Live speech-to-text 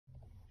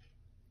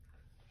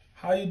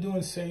How you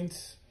doing,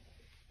 saints?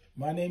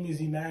 My name is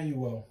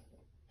Emmanuel,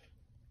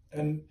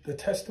 and the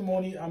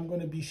testimony I'm going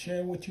to be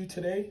sharing with you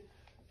today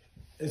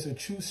is a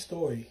true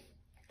story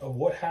of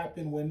what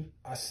happened when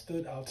I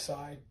stood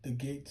outside the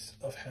gates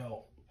of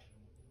hell.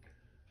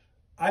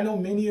 I know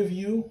many of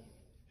you've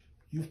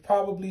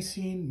probably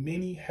seen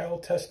many hell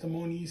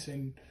testimonies,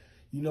 and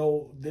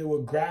they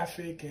were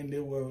graphic, and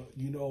there were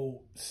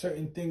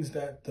certain things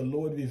that the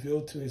Lord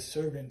revealed to his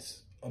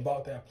servants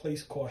about that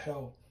place called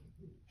hell.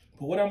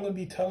 But what I'm going to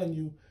be telling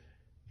you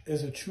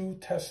is a true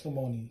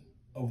testimony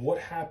of what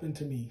happened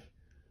to me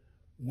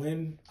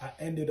when I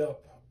ended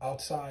up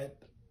outside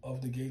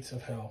of the gates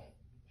of hell.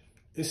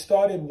 It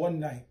started one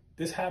night.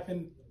 This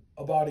happened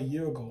about a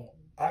year ago.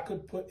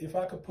 If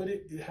I could put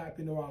it, it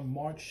happened around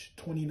March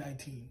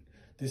 2019,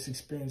 this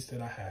experience that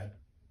I had.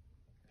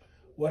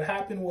 What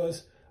happened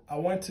was I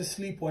went to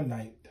sleep one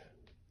night.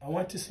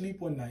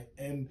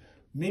 And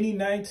many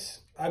nights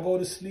I go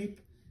to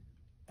sleep.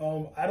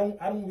 I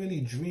don't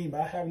really dream.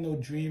 I have no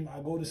dream.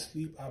 I go to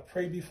sleep. I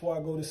pray before I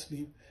go to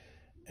sleep.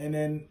 And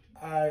then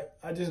I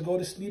just go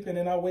to sleep, and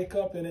then I wake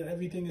up, and then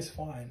everything is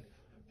fine.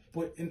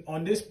 But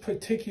on this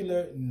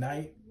particular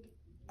night,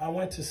 I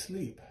went to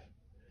sleep.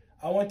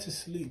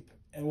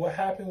 And what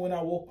happened when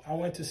I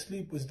went to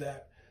sleep was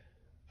that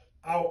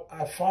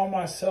I found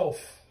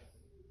myself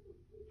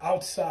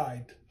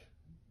outside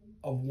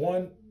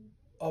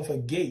of a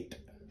gate.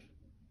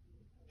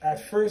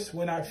 At first,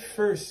 when I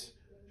first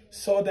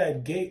saw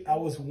that gate, I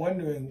was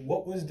wondering,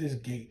 what was this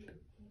gate?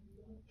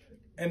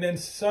 And then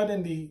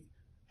suddenly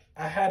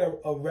I had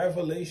a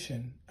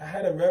revelation.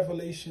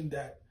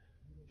 That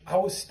I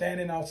was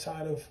standing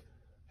outside of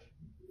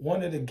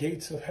one of the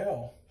gates of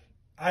hell.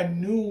 I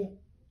knew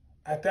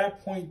at that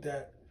point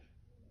that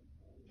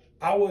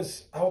I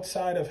was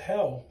outside of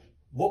hell.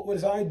 What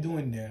was I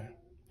doing there?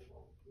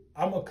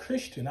 I'm a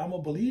Christian. I'm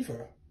a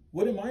believer.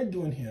 What am I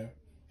doing here?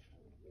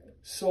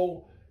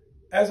 So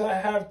as I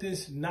have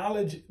this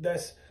knowledge,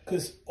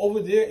 because over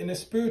there in the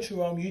spiritual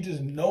realm, you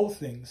just know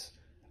things.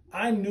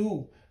 I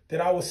knew that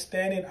I was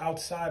standing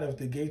outside of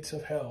the gates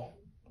of hell.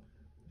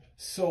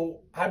 So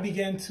I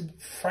began to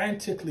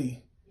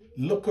frantically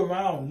look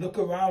around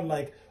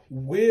like,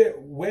 where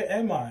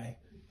am I?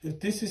 If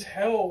this is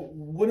hell,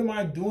 what am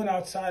I doing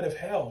outside of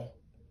hell?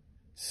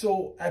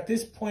 So at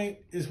this point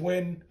is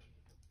when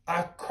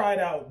I cried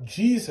out,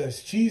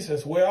 Jesus,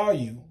 Jesus, where are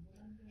you?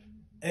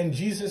 And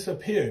Jesus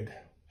appeared.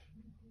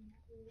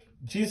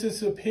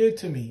 Jesus appeared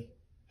to me,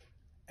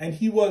 and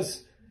he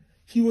was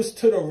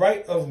to the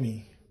right of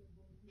me.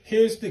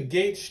 Here's the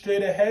gate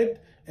straight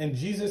ahead, and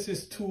Jesus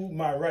is to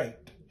my right,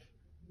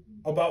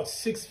 about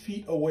 6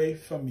 feet away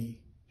from me.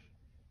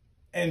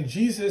 And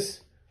Jesus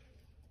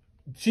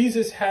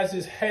has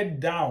his head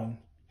down.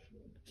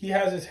 He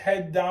has his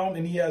head down,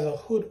 and he has a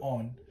hood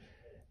on.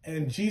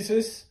 And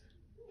Jesus,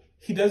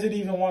 he doesn't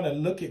even want to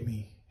look at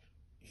me.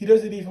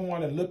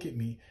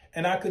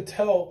 And I could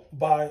tell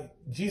by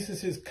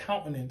Jesus's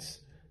countenance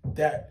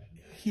that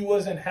he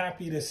wasn't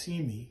happy to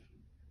see me.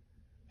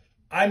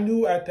 I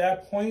knew at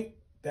that point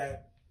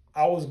that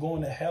I was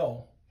going to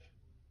hell.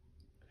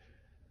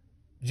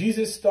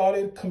 Jesus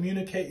started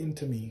communicating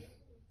to me.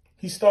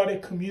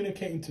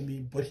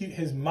 But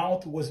his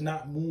mouth was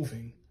not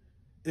moving.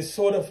 It's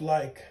sort of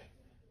like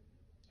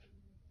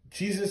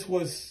Jesus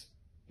was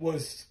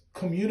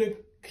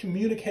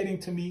communicating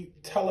to me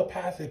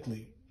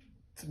telepathically,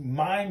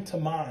 mind to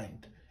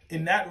mind.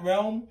 In that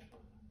realm,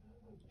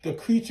 the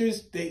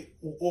creatures,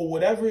 or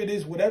whatever it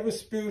is, whatever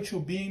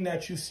spiritual being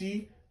that you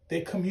see,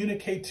 they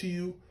communicate to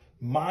you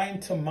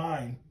mind to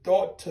mind,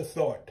 thought to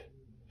thought.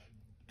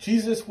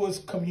 Jesus was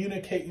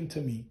communicating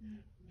to me.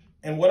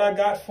 And what I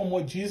got from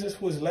what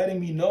Jesus was letting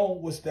me know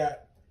was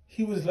that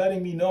he was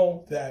letting me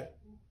know that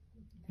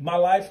my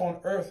life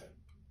on earth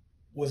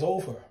was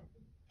over.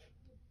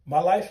 My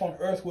life on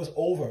earth was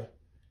over.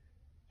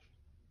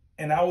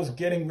 And I was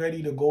getting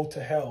ready to go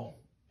to hell.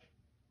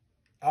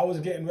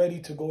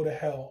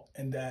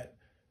 And that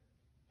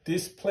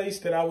this place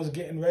that I was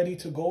getting ready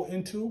to go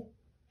into,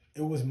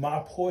 it was my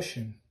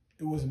portion.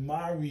 It was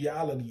my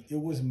reality. It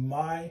was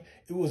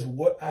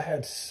what I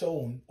had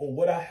sown, or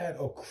what I had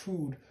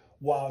accrued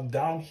while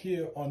down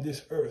here on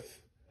this earth.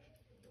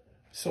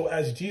 So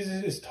as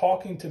Jesus is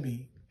talking to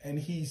me, and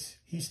he's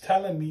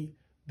telling me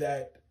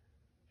that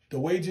the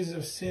wages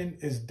of sin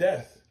is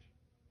death.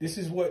 This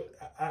is what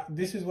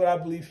I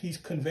believe he's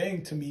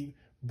conveying to me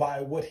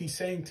by what he's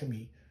saying to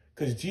me.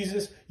 Because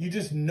Jesus, you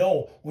just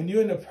know, when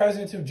you're in the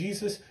presence of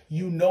Jesus,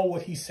 you know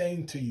what he's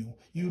saying to you.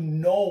 You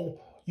know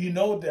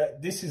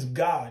that this is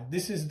God.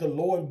 This is the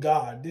Lord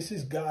God. This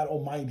is God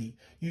Almighty.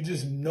 You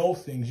just know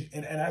things.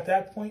 And at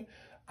that point,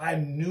 I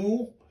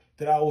knew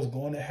that I was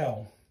going to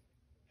hell.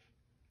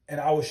 And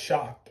I was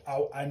shocked.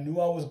 I knew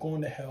I was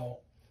going to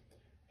hell,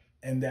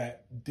 and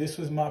that this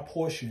was my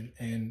portion,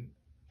 and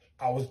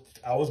I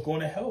was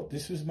going to hell.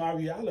 This was my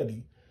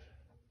reality.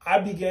 I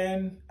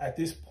began at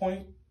this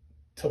point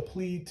to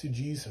plead to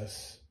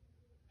Jesus.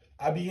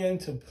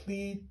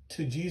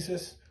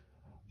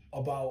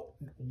 About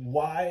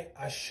why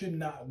I should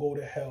not go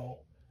to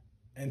hell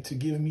and to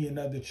give me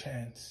another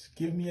chance.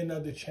 Give me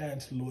another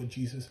chance, Lord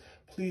Jesus.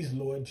 Please,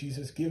 Lord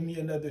Jesus, give me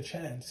another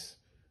chance.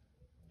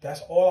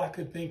 That's all I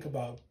could think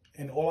about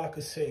and all I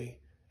could say.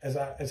 As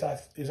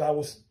I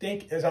was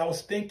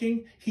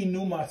thinking, he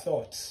knew my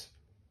thoughts.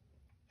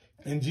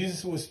 And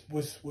Jesus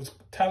was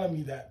telling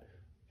me that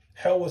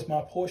hell was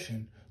my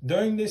portion.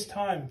 During this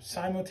time,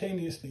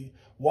 simultaneously,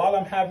 while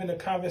I'm having a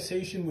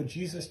conversation with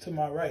Jesus to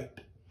my right,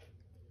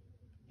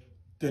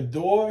 the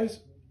doors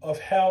of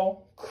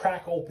hell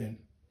crack open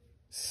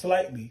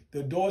slightly.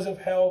 The doors of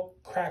hell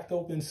cracked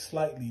open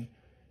slightly.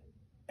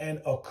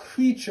 And a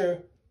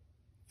creature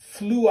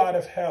flew out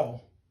of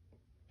hell.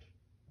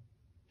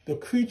 The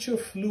creature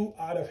flew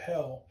out of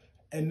hell.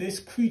 And this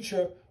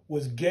creature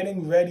was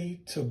getting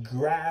ready to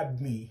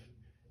grab me.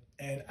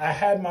 And I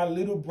had my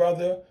little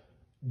brother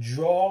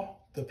draw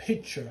the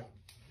picture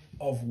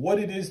of what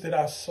it is that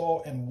I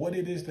saw and what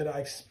it is that I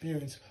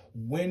experienced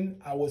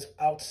when I was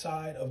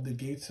outside of the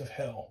gates of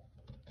hell.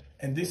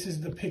 And this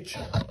is the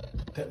picture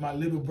that my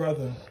little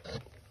brother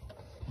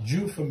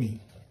drew for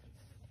me.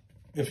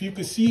 If you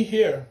could see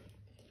here,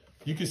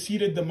 you could see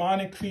the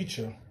demonic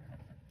creature.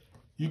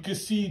 You could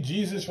see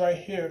Jesus right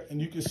here,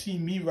 and you could see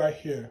me right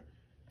here.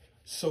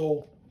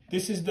 So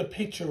this is the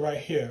picture right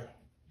here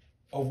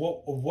of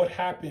what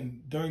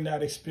happened during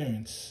that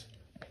experience.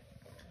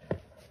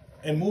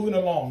 And moving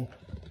along,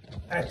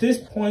 at this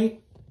point,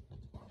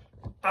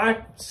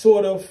 I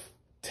sort of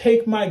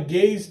take my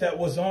gaze that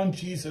was on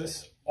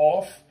Jesus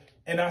off,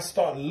 and I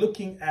start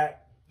looking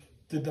at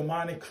the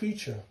demonic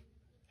creature.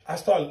 I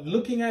start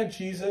looking at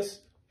Jesus,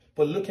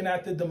 but looking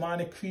at the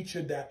demonic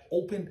creature that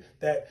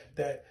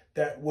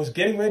was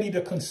getting ready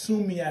to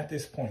consume me at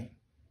this point.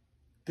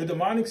 The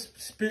demonic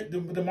spirit, the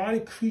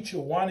demonic creature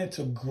wanted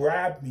to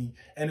grab me,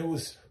 and it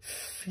was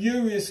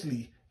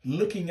furiously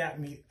looking at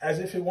me as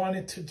if it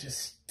wanted to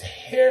just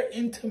tear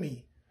into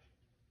me.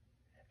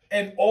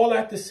 And all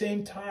at the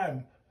same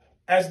time,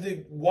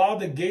 while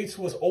the gates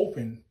was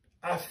open,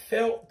 I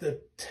felt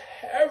the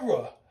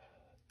terror,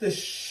 the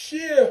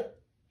sheer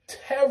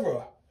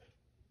terror.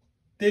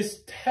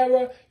 This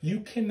terror, you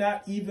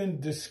cannot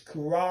even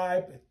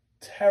describe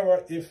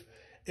terror. If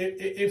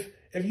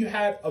you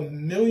had a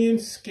million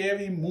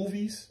scary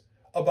movies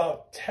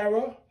about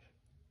terror,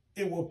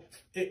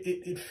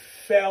 it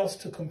fails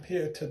to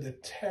compare to the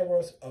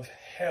terrors of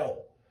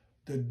hell,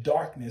 the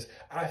darkness.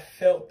 I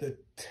felt the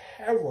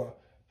terror.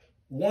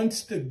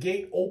 Once the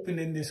gate opened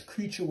and this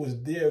creature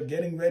was there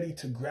getting ready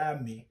to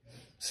grab me.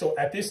 So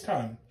at this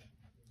time,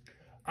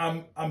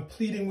 I'm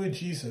pleading with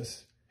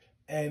Jesus.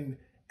 And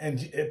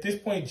at this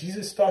point,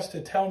 Jesus starts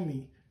to tell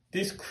me,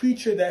 this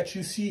creature that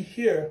you see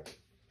here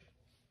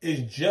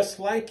is just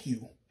like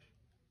you.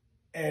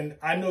 And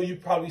I know you're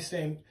probably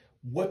saying,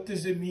 what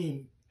does it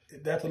mean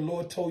that the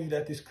Lord told you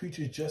that this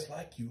creature is just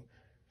like you?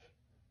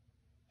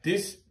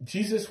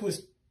 Jesus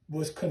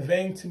was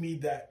conveying to me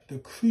that the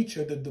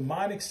creature, the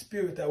demonic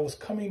spirit that was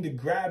coming to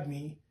grab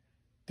me,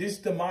 this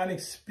demonic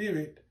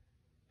spirit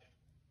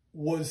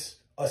was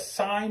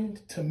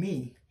assigned to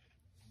me,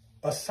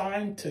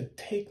 assigned to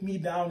take me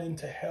down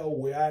into hell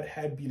where I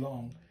had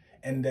belonged.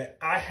 And that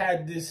I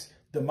had this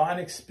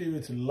demonic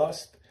spirit's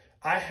lust,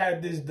 I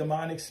had this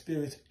demonic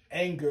spirit's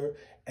anger,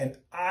 and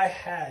I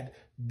had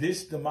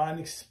this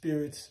demonic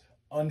spirit's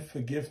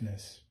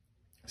unforgiveness.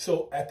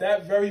 So at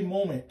that very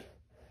moment,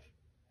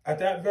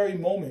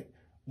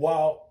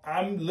 while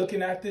I'm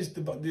looking at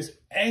this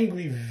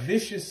angry,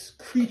 vicious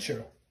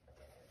creature,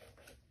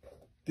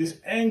 this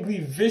angry,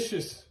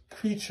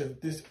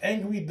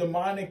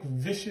 demonic,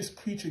 vicious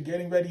creature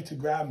getting ready to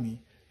grab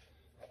me,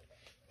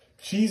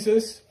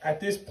 Jesus, at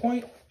this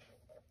point,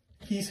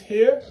 he's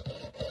here.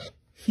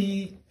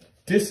 He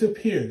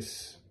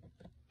disappears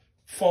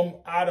from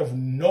out of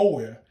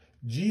nowhere.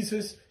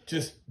 Jesus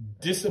just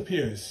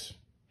disappears.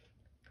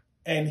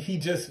 And he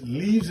just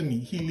leaves me.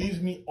 He leaves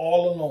me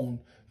all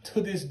alone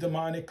to this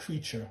demonic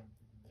creature.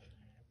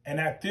 And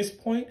at this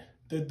point,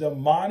 the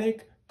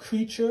demonic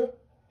creature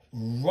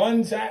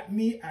runs at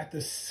me at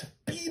the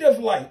speed of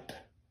light.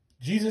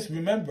 Jesus,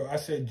 remember, I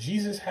said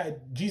Jesus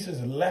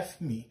left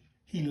me.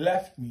 He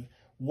left me.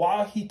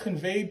 While he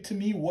conveyed to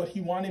me what he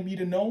wanted me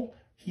to know,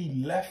 he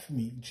left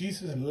me.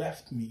 Jesus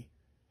left me.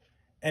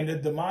 And the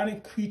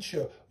demonic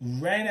creature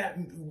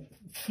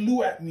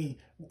flew at me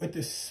with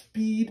the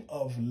speed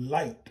of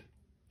light.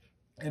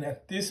 And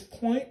at this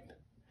point,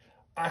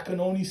 I can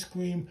only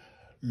scream,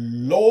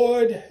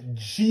 Lord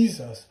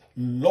Jesus,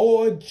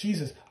 Lord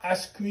Jesus. I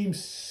screamed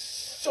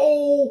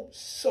so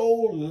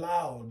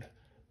loud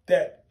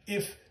that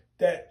if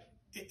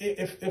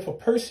a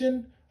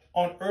person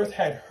on earth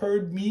had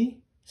heard me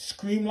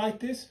scream like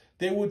this,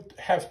 they would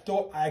have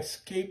thought I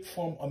escaped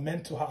from a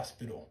mental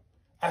hospital.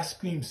 I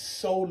screamed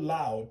so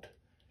loud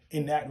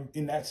in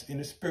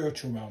the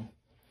spiritual realm.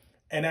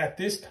 And at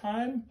this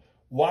time,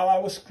 while I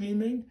was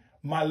screaming,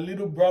 my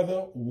little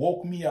brother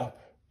woke me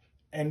up.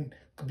 And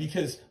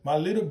because my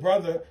little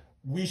brother,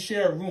 we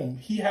share a room.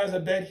 He has a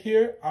bed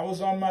here. I was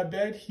on my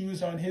bed. He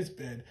was on his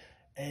bed.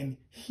 And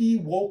he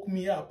woke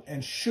me up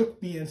and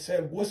shook me and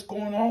said, what's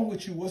going on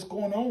with you? What's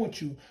going on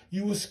with you?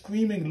 You were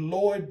screaming,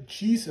 Lord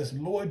Jesus,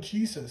 Lord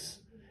Jesus.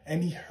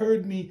 And he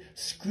heard me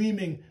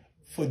screaming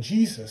for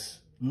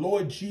Jesus,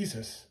 Lord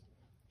Jesus.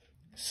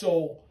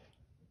 So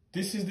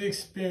this is the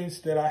experience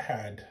that I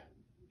had.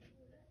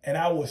 And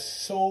I was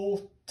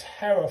so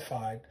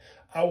terrified.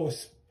 I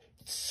was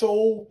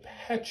so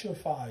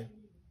petrified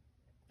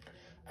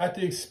at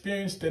the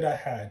experience that I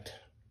had.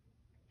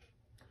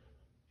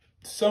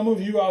 Some of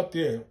you out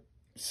there,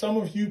 some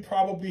of you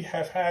probably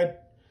have had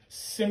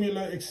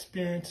similar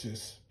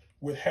experiences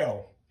with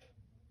hell.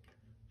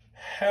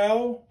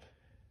 Hell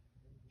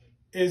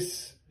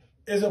is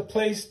a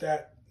place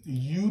that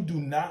you do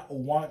not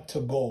want to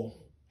go.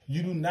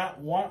 You do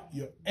not want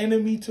your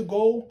enemy to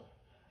go.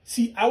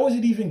 See, I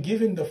wasn't even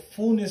given the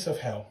fullness of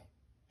hell.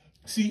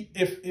 See,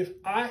 if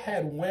I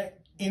had went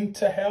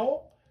into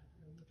hell,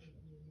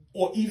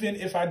 or even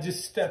if I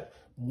just stepped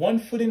one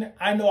foot in it,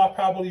 I know I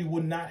probably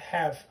would not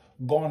have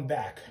gone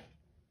back.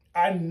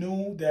 I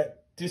knew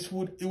that it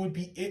would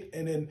be it,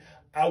 and then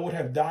I would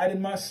have died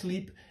in my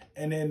sleep,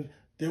 and then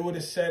they would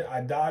have said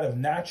I died of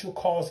natural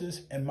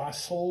causes, and my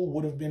soul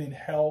would have been in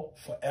hell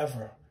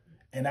forever.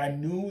 And I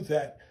knew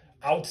that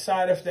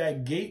outside of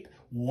that gate,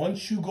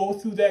 once you go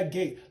through that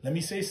gate, let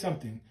me say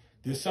something.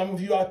 There's some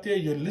of you out there,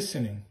 you're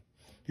listening.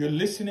 You're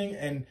listening,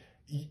 and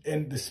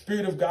the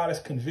Spirit of God is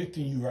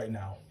convicting you right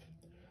now.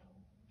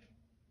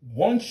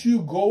 Once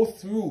you go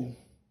through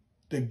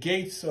the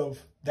gates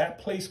of that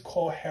place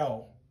called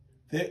hell,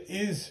 there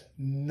is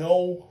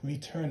no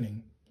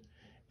returning.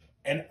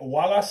 And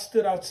while I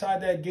stood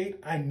outside that gate,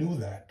 I knew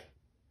that.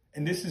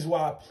 And this is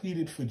why I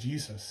pleaded for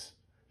Jesus.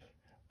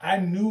 I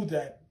knew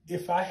that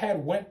if I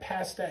had went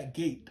past that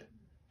gate,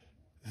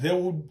 there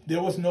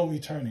was no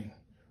returning.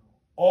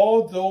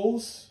 All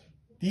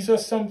these are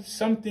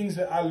some things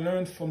that I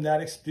learned from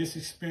this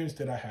experience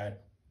that I had.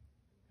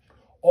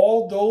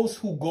 All those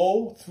who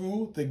go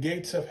through the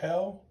gates of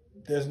hell,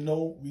 there's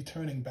no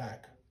returning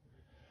back.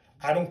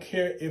 I don't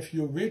care if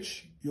you're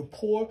rich, you're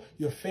poor,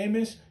 you're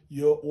famous,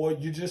 or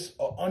you're just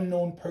an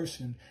unknown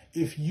person.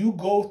 If you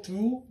go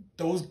through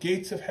those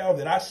gates of hell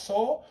that I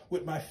saw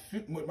with my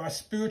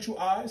spiritual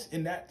eyes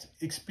in that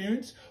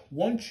experience,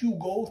 once you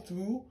go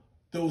through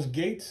those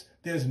gates,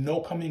 there's no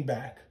coming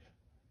back.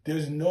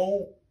 There's nothing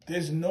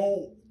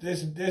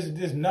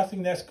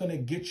that's going to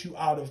get you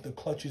out of the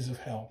clutches of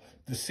hell.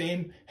 The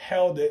same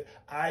hell that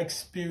I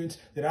experienced,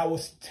 that I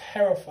was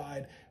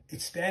terrified.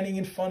 It's standing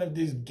in front of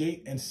this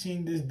gate and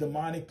seeing this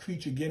demonic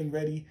creature getting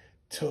ready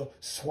to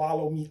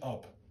swallow me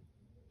up.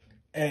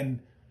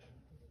 And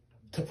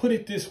to put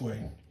it this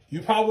way,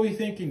 you're probably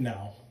thinking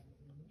now,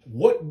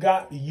 what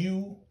got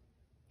you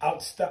to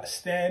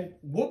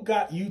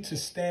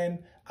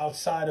stand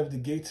outside of the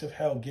gates of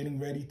hell, getting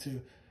ready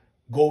to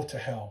go to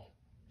hell?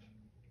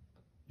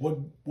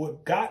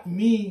 What got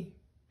me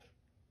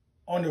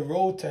on the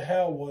road to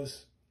hell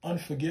was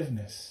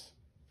unforgiveness.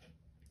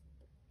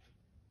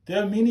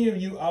 There are many of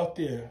you out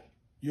there,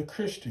 you're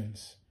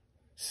Christians.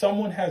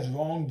 Someone has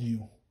wronged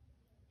you,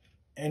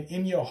 and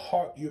in your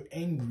heart you're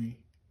angry,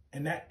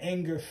 and that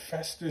anger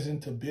festers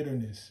into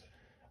bitterness.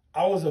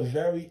 I was a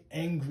very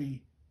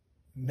angry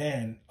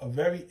man, a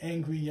very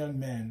angry young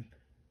man,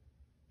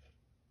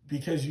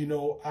 because,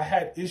 I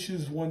had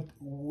issues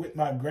with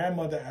my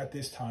grandmother at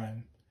this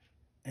time.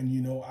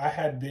 And, I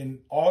had been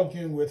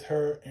arguing with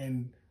her,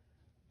 and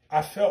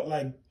I felt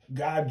like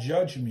God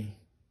judged me.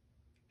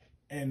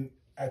 And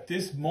at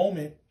this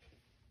moment,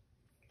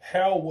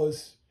 hell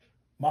was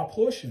my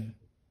portion.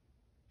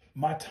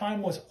 My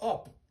time was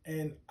up,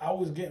 and I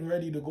was getting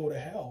ready to go to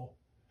hell.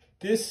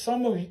 There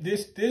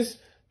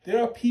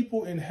are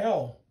people in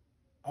hell.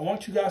 I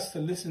want you guys to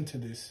listen to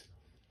this.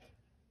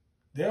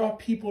 There are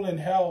people in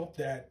hell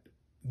that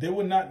they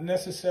were not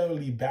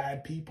necessarily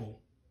bad people.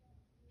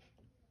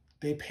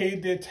 They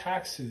paid their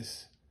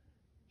taxes.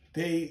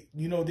 They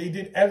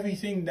did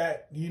everything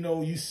that,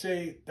 you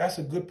say, that's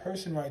a good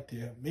person right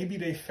there. Maybe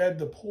they fed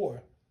the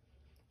poor,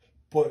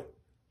 but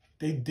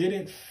they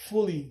didn't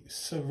fully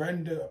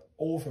surrender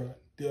over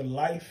their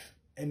life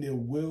and their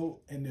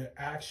will and their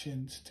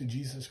actions to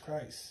Jesus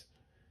Christ.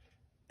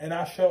 And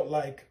I felt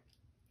like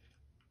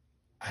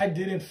I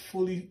didn't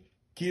fully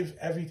give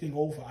everything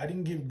over. I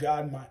didn't give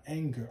God my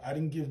anger. I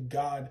didn't give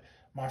God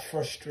my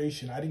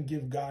frustration. I didn't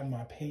give God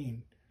my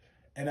pain.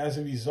 And as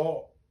a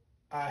result,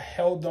 I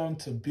held on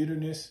to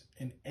bitterness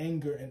and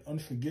anger and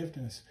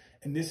unforgiveness.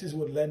 And this is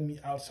what led me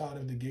outside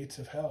of the gates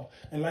of hell.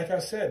 And like I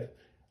said,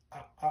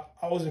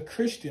 I was a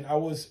Christian. I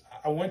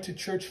went to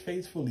church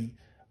faithfully.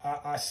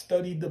 I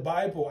studied the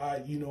Bible.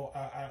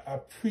 I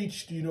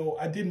preached,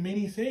 I did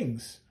many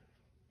things.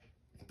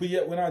 But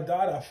yet when I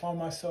died, I found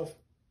myself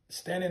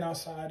standing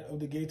outside of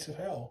the gates of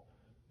hell.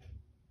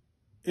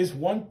 It's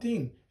one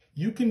thing.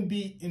 You can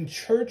be in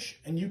church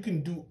and you can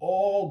do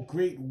all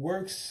great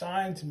works,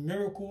 signs,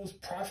 miracles,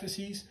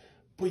 prophecies,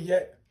 but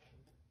yet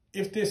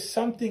if there's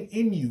something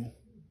in you,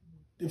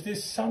 let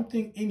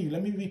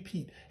me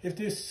repeat, if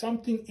there's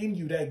something in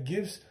you that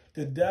gives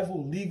the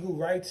devil legal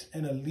rights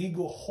and a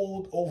legal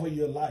hold over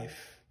your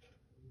life,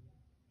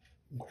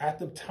 at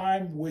the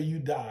time where you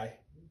die,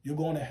 you're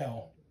going to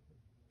hell.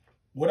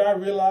 What I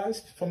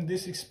realized from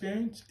this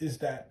experience is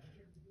that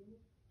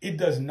it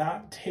does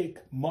not take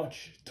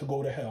much to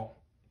go to hell.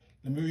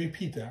 Let me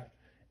repeat that.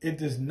 It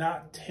does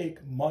not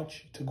take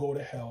much to go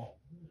to hell.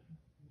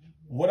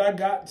 What I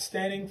got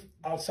standing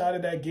outside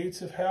of that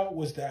gates of hell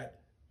was that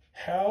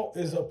hell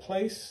is a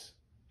place,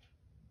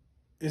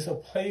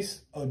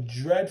 a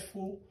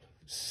dreadful,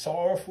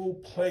 sorrowful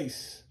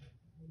place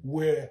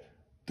where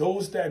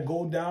those that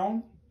go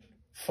down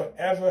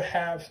forever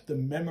have the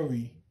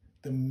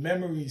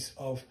memories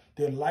of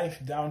their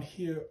life down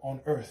here on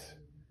earth.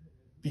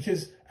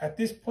 Because at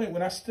this point,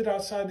 when I stood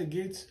outside the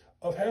gates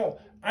of hell,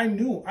 I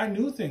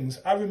knew things.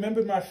 I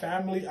remembered my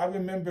family. I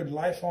remembered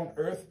life on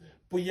earth.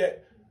 But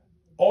yet,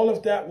 all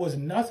of that was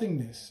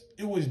nothingness.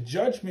 It was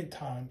judgment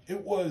time.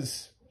 It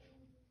was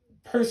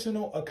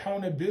personal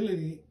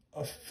accountability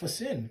for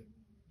sin.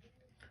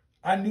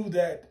 I knew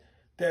that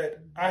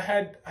I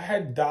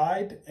had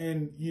died,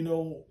 and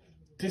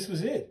this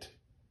was it.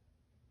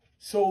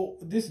 So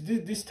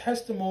this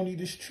testimony,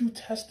 this true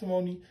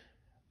testimony,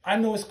 I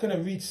know it's going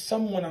to reach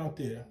someone out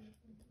there.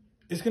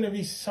 It's going to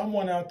reach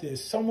someone out there,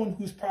 someone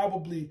who's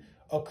probably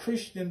a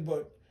Christian,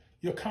 but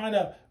you're kind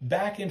of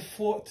back and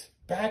forth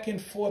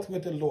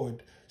with the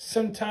Lord.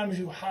 Sometimes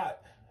you're hot,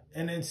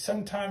 and then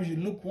sometimes you're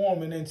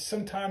lukewarm, and then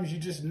sometimes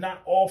you're just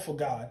not all for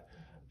God.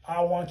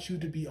 I want you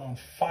to be on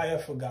fire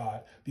for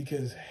God,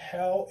 because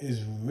hell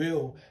is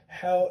real.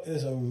 Hell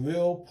is a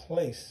real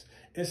place.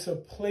 It's a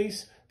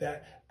place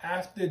that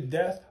after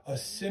death, a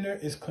sinner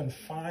is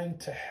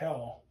confined to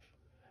hell.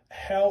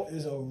 Hell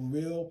is a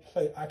real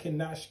place. I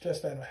cannot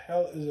stress that.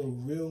 Hell is a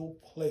real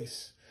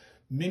place.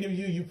 Many of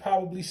you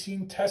probably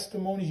seen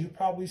testimonies. You've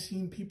probably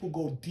seen people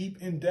go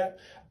deep in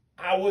depth.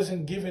 I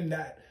wasn't given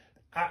that.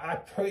 I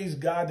praise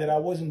God that I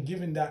wasn't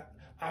given that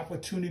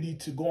opportunity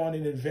to go on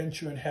an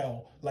adventure in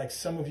hell like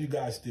some of you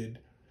guys did.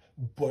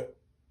 But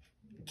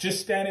just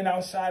standing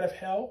outside of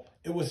hell,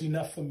 it was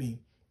enough for me.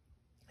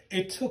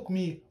 It took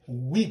me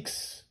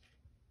weeks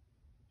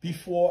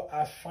before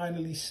I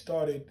finally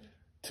started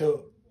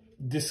to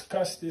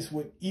discuss this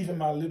with even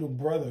my little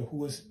brother, who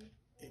was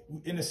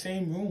in the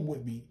same room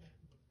with me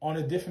on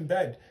a different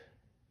bed,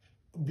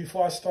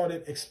 before I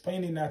started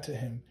explaining that to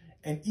him.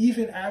 And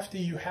even after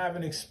you have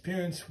an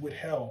experience with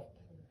hell,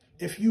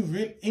 if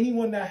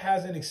anyone that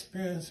has an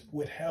experience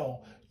with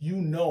hell, you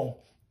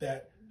know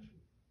that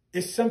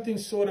it's something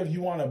sort of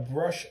you want to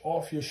brush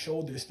off your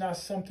shoulder. It's not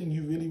something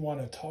you really want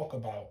to talk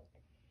about.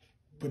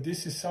 But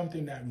this is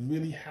something that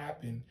really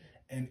happened,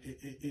 and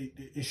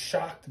it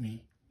shocked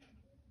me.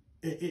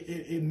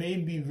 It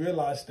made me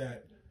realize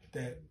that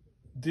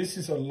this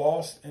is a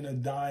lost and a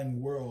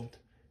dying world,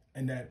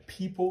 and that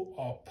people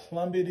are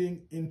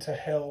plummeting into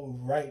hell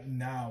right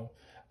now.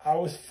 I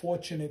was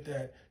fortunate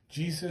that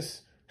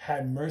Jesus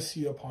had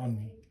mercy upon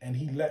me, and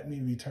he let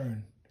me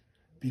return,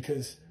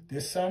 because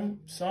there's some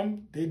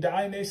they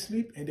die in their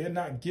sleep, and they're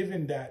not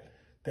given that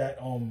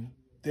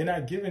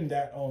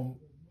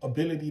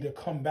ability to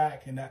come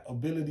back, and that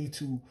ability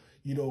to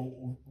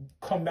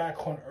come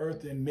back on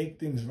earth and make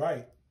things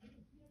right.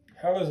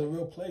 Hell is a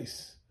real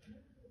place.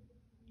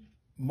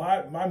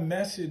 My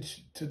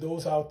message to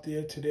those out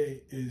there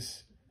today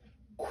is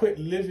quit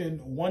living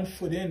 1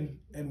 foot in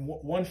and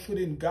 1 foot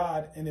in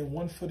God and then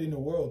 1 foot in the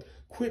world.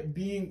 Quit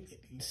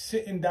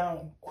sitting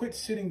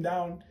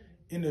down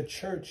in the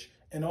church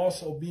and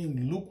also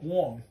being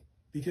lukewarm,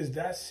 because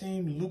that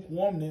same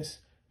lukewarmness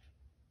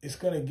is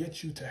going to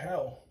get you to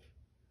hell.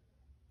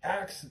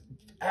 Ask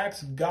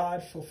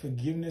God for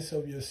forgiveness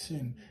of your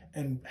sin,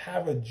 and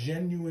have a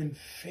genuine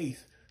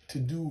faith to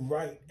do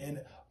right,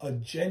 and a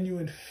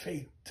genuine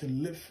faith to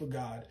live for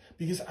God.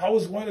 Because I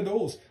was one of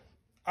those.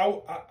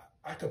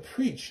 I could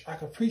preach. I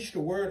could preach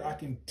the word. I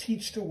can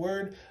teach the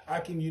word. I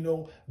can,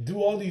 do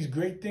all these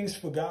great things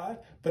for God.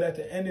 But at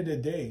the end of the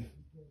day,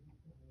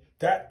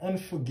 that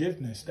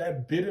unforgiveness,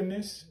 that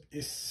bitterness,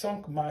 it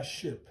sunk my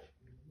ship.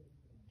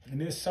 And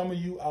there's some of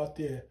you out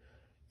there,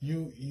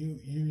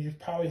 you're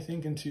probably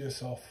thinking to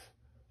yourself,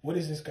 what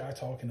is this guy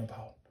talking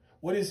about?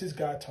 What is this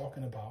guy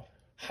talking about?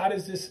 How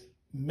does this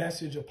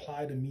message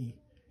apply to me?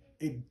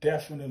 It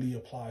definitely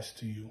applies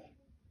to you,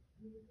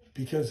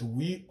 because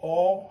we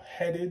all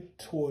headed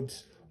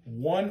towards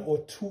one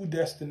or two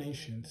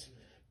destinations.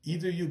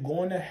 Either you're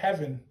going to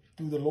heaven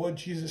through the Lord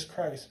Jesus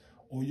Christ,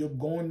 or you're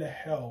going to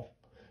hell.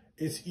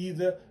 It's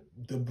either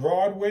the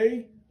broad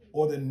way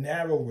or the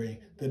narrow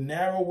way. The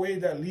narrow way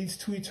that leads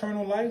to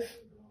eternal life,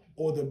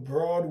 or the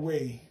broad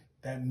way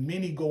that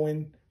many go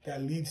in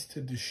that leads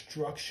to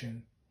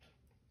destruction.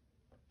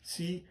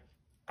 See,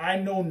 I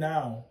know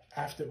now,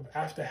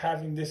 after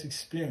having this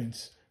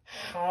experience,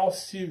 how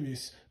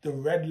serious the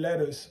red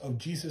letters of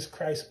Jesus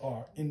Christ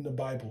are in the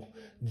Bible.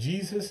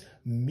 Jesus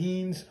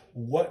means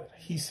what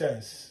he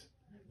says.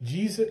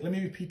 Let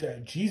me repeat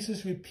that.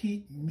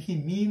 He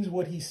means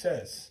what he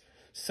says.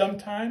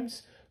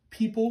 Sometimes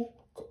people,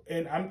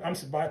 and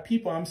by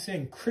people, I'm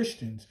saying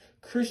Christians.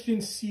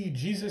 Christians see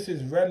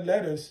Jesus's red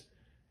letters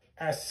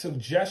as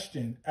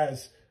suggestions,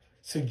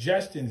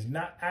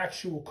 not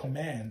actual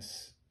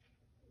commands.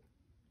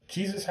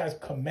 Jesus has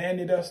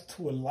commanded us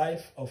to a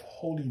life of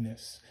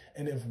holiness.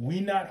 And if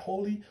we're not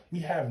holy, we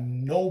have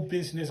no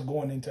business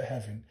going into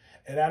heaven.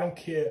 And I don't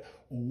care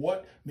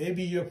what,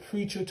 maybe your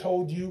preacher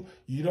told you,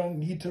 you don't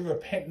need to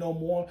repent no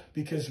more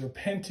because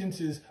repentance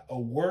is a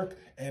work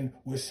and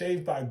we're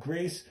saved by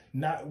grace.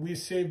 We're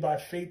saved by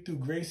faith through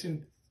grace,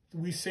 and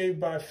we're saved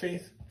by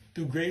faith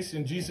through grace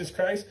in Jesus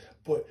Christ.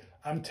 But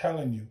I'm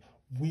telling you,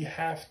 we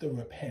have to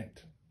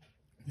repent.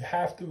 We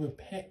have to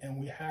repent, and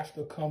we have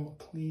to come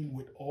clean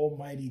with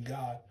Almighty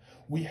God.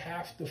 We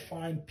have to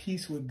find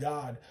peace with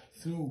God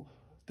through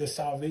the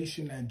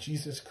salvation that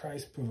Jesus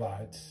Christ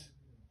provides,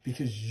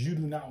 because you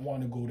do not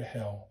want to go to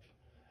hell.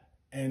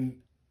 And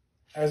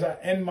as I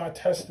end my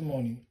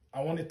testimony,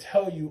 I want to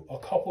tell you a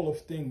couple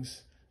of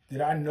things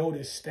that I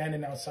noticed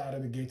standing outside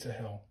of the gates of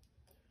hell.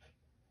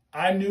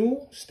 I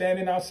knew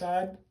standing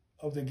outside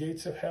of the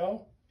gates of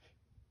hell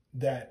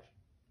that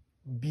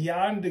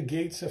beyond the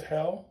gates of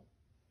hell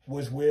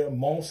was where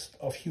most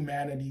of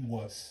humanity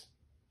was.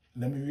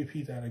 Let me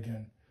repeat that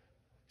again.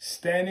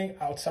 Standing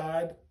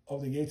outside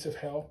of the gates of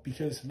hell,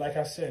 because like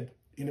I said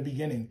in the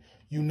beginning,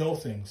 you know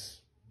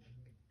things.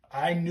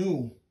 I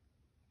knew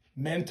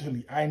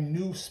mentally, I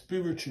knew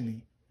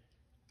spiritually,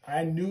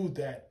 I knew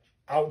that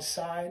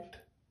outside,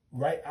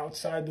 right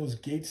outside those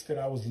gates that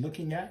I was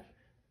looking at,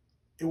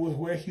 it was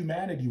where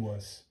humanity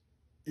was.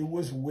 It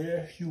was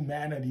where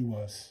humanity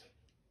was.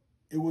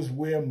 It was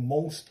where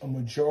a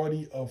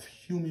majority of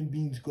human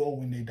beings go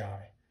when they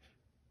die.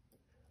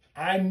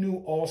 I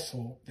knew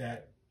also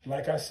that,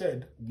 like I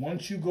said,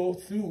 once you go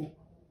through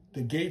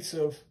the gates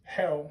of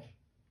hell,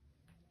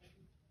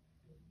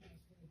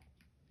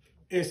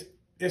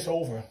 it's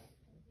over.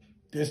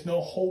 There's no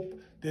hope.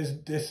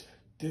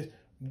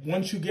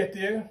 Once you get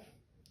there,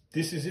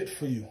 this is it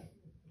for you.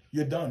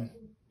 You're done.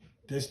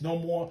 There's no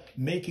more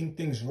making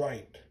things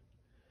right.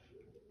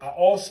 I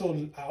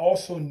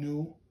also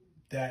knew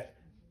that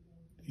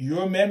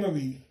your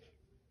memory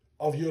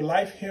of your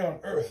life here on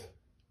earth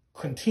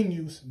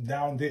continues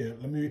down there.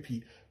 Let me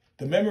repeat.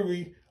 The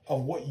memory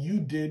of what you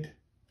did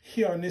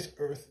here on this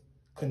earth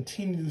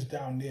continues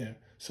down there.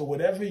 So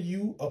whatever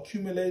you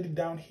accumulated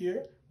down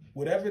here,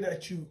 whatever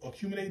that you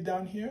accumulate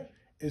down here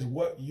is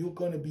what you're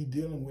going to be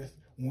dealing with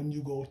when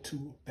you go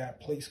to that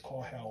place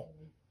called hell.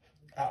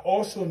 I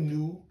also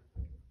knew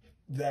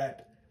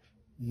that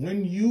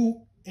when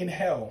you in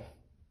hell,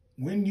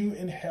 let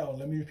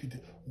me repeat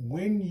it.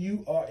 When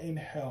you are in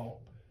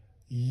hell,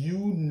 you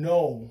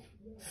know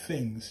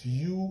things.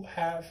 You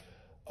have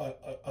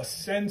a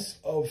sense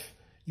of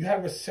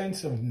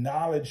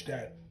knowledge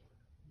that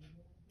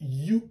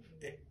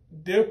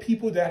there are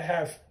people that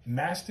have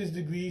master's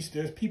degrees.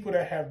 There's people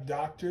that have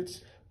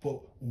doctorates. But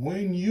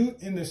when you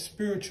in the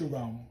spiritual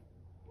realm,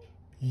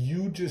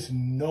 you just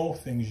know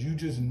things. You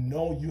just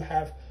know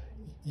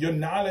your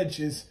knowledge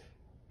is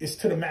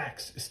to the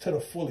max. It's to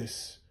the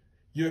fullest.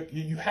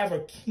 You have a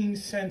keen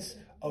sense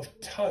of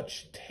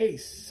touch,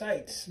 taste,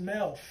 sight,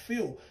 smell,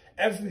 feel.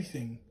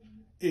 Everything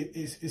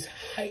is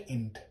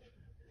heightened.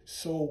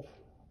 So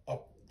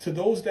to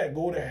those that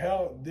go to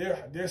hell,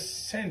 their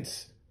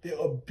sense, their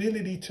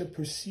ability to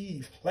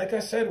perceive. Like I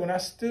said, when I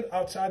stood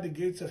outside the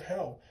gates of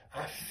hell,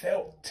 I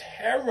felt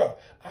terror.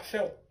 I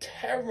felt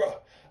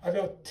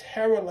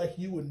terror like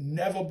you would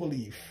never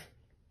believe.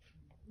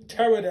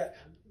 Terror that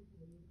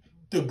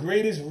the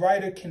greatest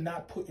writer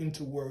cannot put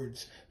into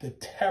words. The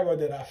terror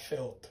that I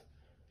felt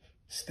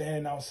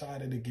standing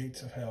outside of the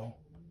gates of hell.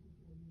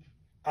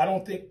 I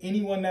don't think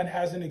anyone that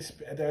has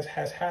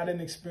had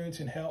an experience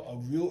in hell, a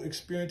real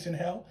experience in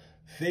hell,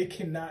 they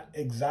cannot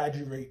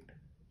exaggerate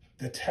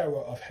the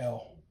terror of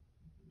hell.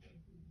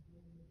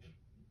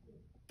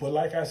 But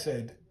like I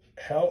said,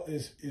 hell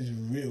is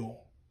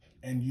real.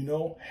 And you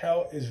know,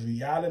 hell is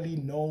reality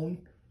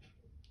known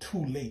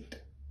too late.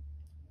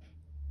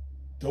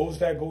 Those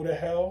that go to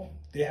hell,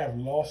 they have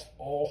lost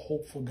all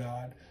hope for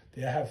God.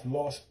 They have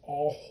lost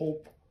all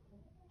hope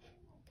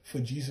for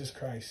Jesus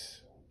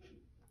Christ.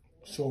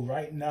 So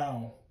right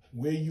now,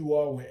 where you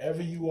are,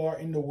 wherever you are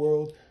in the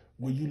world,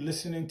 where you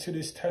listening to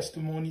this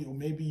testimony, or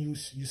maybe you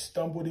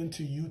stumbled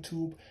into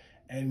YouTube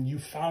and you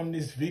found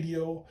this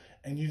video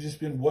and you just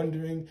been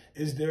wondering,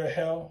 is there a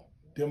hell?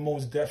 There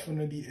most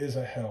definitely is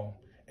a hell.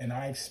 And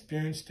I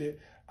experienced it.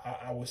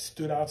 I was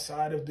stood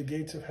outside of the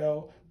gates of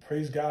hell.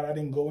 Praise God, I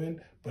didn't go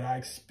in, but I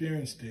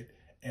experienced it.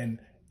 And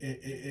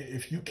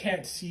if you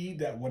can't see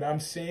that what I'm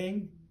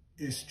saying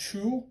is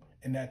true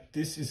and that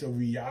this is a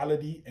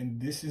reality and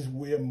this is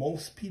where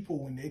most people,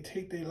 when they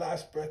take their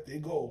last breath, they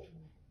go,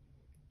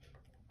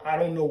 I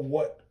don't know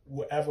what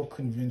will ever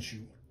convince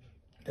you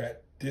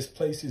that this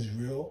place is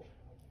real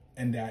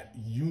and that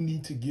you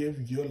need to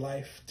give your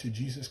life to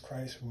Jesus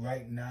Christ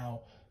right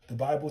now. The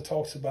Bible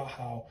talks about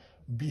how,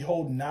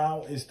 behold,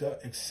 now is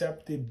the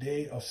accepted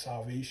day of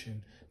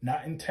salvation.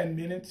 Not in 10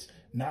 minutes,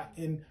 not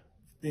in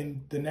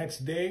the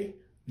next day,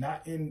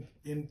 not in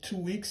 2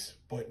 weeks,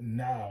 but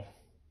now.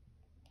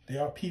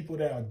 There are people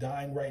that are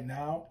dying right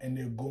now and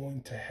they're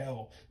going to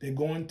hell. They're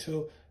going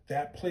to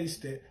that place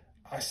that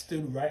I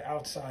stood right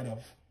outside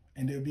of.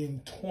 and they're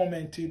being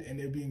tormented and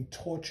they're being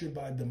tortured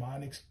by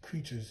demonic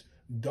creatures,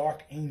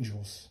 dark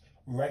angels,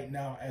 right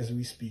now as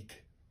we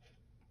speak.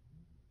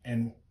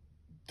 And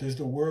does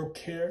the world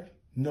care?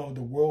 No,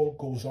 the world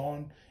goes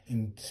on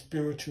in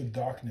spiritual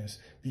darkness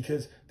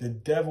because the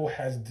devil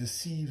has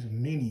deceived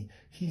many.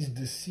 He's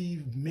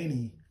deceived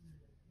many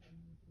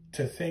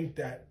to think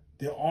that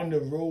they're on the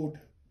road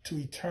to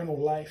eternal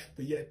life,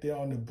 but yet they're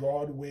on the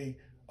broad way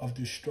of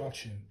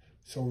destruction.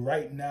 So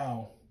right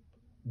now,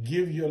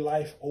 give your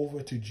life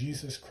over to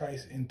Jesus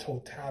Christ in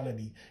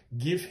totality.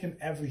 Give him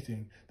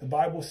everything. The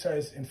Bible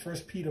says in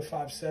 1 Peter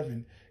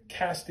 5:7,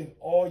 casting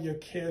all your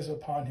cares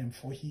upon him,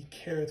 for he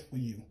careth for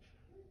you.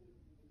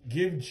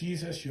 Give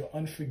Jesus your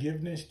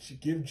unforgiveness.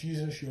 Give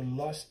Jesus your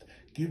lust.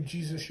 Give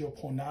Jesus your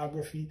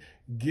pornography.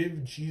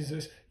 Give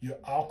Jesus your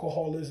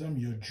alcoholism,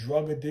 your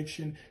drug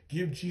addiction.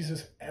 Give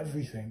Jesus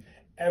everything.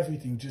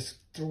 Everything. Just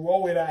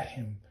throw it at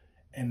him.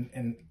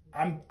 And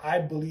I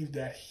believe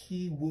that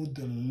he will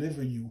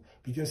deliver you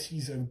because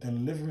he's a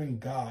delivering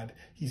God.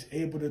 He's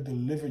able to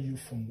deliver you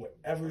from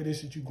whatever it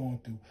is that you're going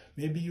through.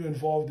 Maybe you're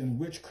involved in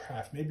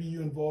witchcraft. Maybe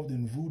you're involved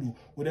in voodoo.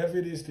 Whatever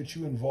it is that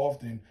you're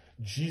involved in,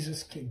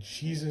 Jesus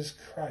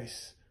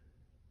Christ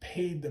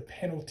paid the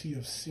penalty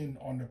of sin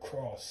on the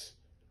cross.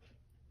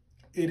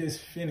 It is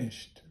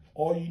finished.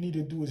 All you need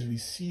to do is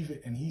receive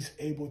it, and he's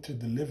able to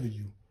deliver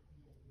you.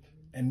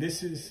 And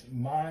this is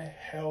my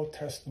hell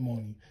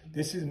testimony.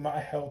 This is my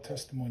hell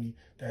testimony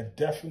that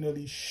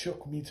definitely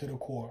shook me to the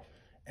core.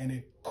 And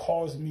it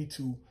caused me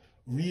to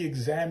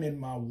re-examine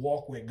my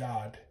walk with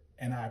God.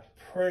 And I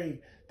pray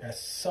that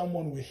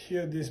someone will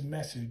hear this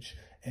message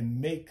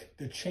and make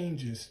the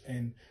changes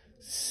and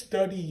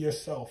study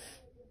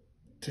yourself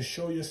to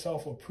show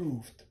yourself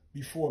approved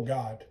before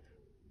God.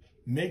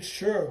 Make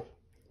sure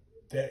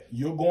that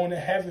you're going to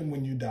heaven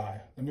when you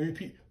die. Let me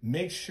repeat.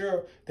 Make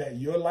sure that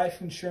your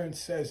life insurance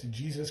says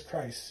Jesus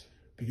Christ,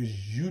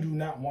 because you do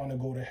not want to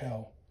go to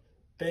hell.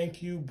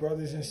 Thank you,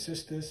 brothers and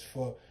sisters,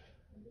 for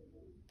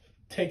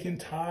taking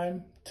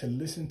time to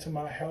listen to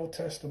my hell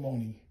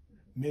testimony.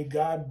 May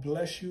God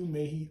bless you.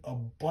 May he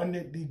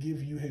abundantly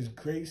give you his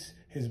grace,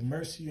 his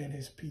mercy, and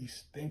his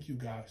peace. Thank you,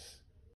 guys.